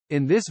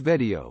In this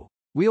video,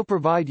 we'll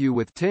provide you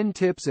with 10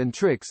 tips and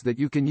tricks that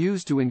you can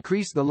use to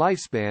increase the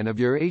lifespan of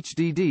your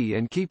HDD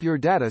and keep your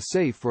data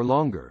safe for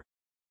longer.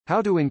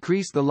 How to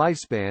increase the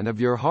lifespan of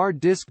your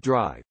hard disk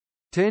drive.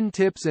 10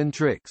 tips and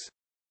tricks.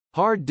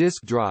 Hard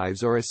disk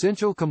drives are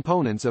essential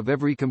components of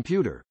every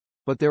computer,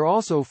 but they're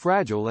also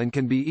fragile and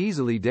can be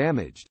easily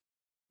damaged.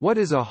 What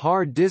is a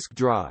hard disk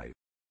drive?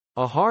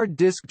 A hard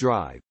disk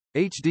drive,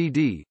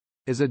 HDD,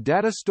 is a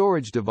data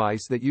storage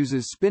device that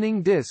uses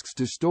spinning disks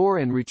to store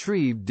and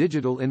retrieve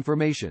digital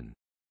information.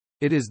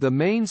 It is the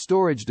main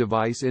storage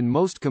device in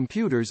most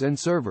computers and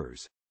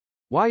servers.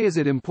 Why is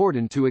it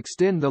important to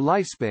extend the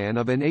lifespan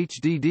of an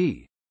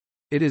HDD?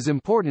 It is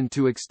important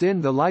to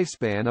extend the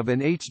lifespan of an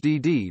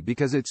HDD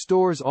because it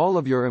stores all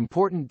of your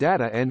important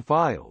data and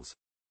files.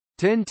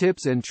 10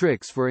 tips and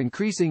tricks for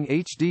increasing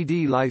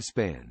HDD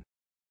lifespan.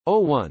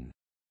 1.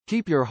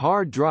 Keep your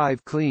hard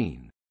drive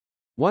clean.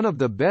 One of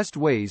the best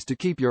ways to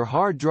keep your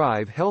hard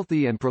drive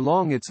healthy and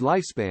prolong its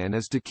lifespan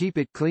is to keep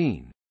it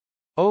clean.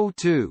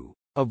 2.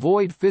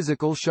 Avoid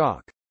physical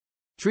shock.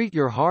 Treat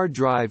your hard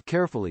drive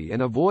carefully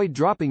and avoid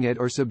dropping it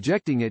or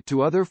subjecting it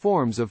to other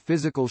forms of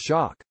physical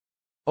shock.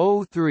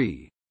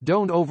 3.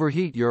 Don't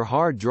overheat your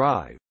hard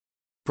drive.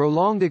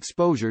 Prolonged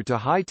exposure to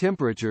high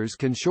temperatures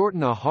can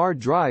shorten a hard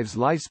drive's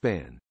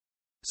lifespan.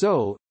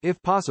 So,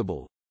 if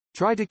possible,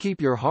 try to keep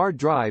your hard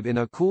drive in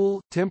a cool,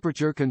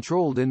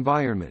 temperature-controlled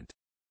environment.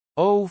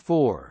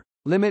 4.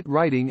 Limit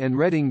writing and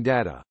reading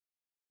data.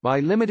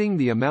 By limiting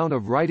the amount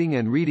of writing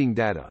and reading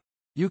data,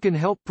 you can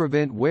help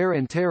prevent wear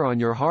and tear on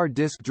your hard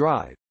disk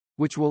drive,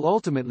 which will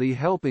ultimately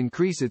help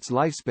increase its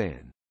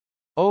lifespan.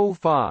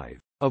 5.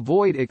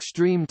 Avoid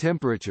extreme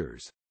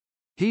temperatures.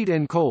 Heat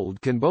and cold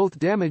can both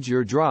damage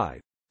your drive,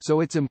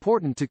 so it's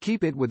important to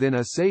keep it within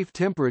a safe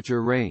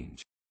temperature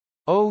range.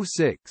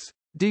 6.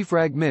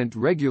 Defragment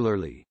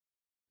regularly.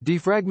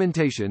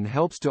 Defragmentation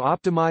helps to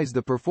optimize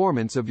the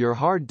performance of your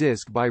hard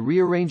disk by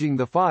rearranging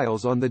the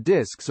files on the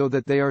disk so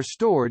that they are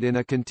stored in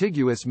a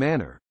contiguous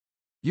manner.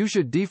 You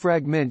should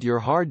defragment your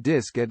hard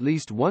disk at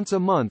least once a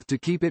month to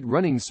keep it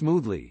running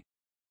smoothly.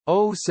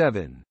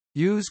 7.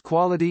 Use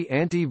quality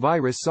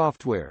antivirus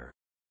software.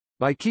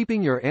 By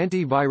keeping your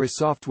antivirus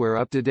software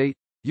up to date,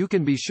 you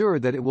can be sure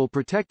that it will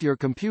protect your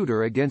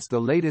computer against the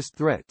latest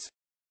threats.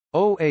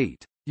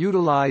 8.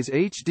 Utilize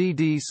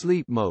HDD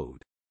sleep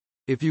mode.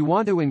 If you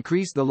want to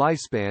increase the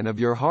lifespan of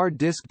your hard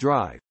disk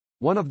drive,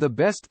 one of the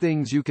best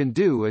things you can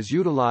do is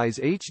utilize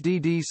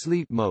HDD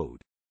sleep mode.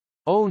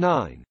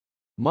 9.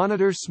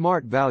 Monitor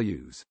smart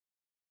values.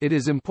 It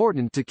is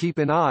important to keep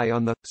an eye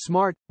on the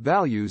smart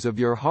values of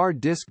your hard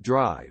disk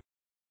drive.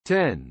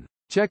 10.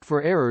 Check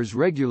for errors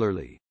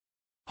regularly.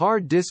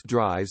 Hard disk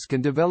drives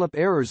can develop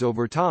errors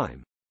over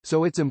time,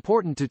 so it's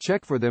important to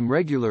check for them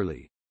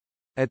regularly.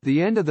 At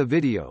the end of the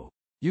video,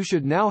 you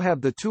should now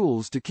have the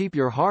tools to keep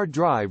your hard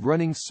drive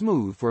running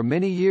smooth for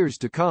many years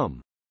to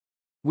come.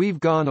 We've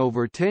gone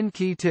over 10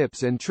 key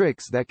tips and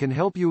tricks that can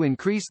help you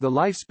increase the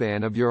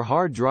lifespan of your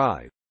hard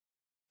drive.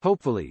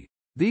 Hopefully,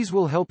 these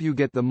will help you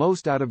get the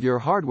most out of your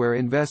hardware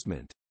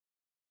investment.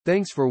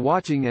 Thanks for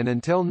watching, and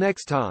until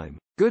next time,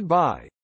 goodbye.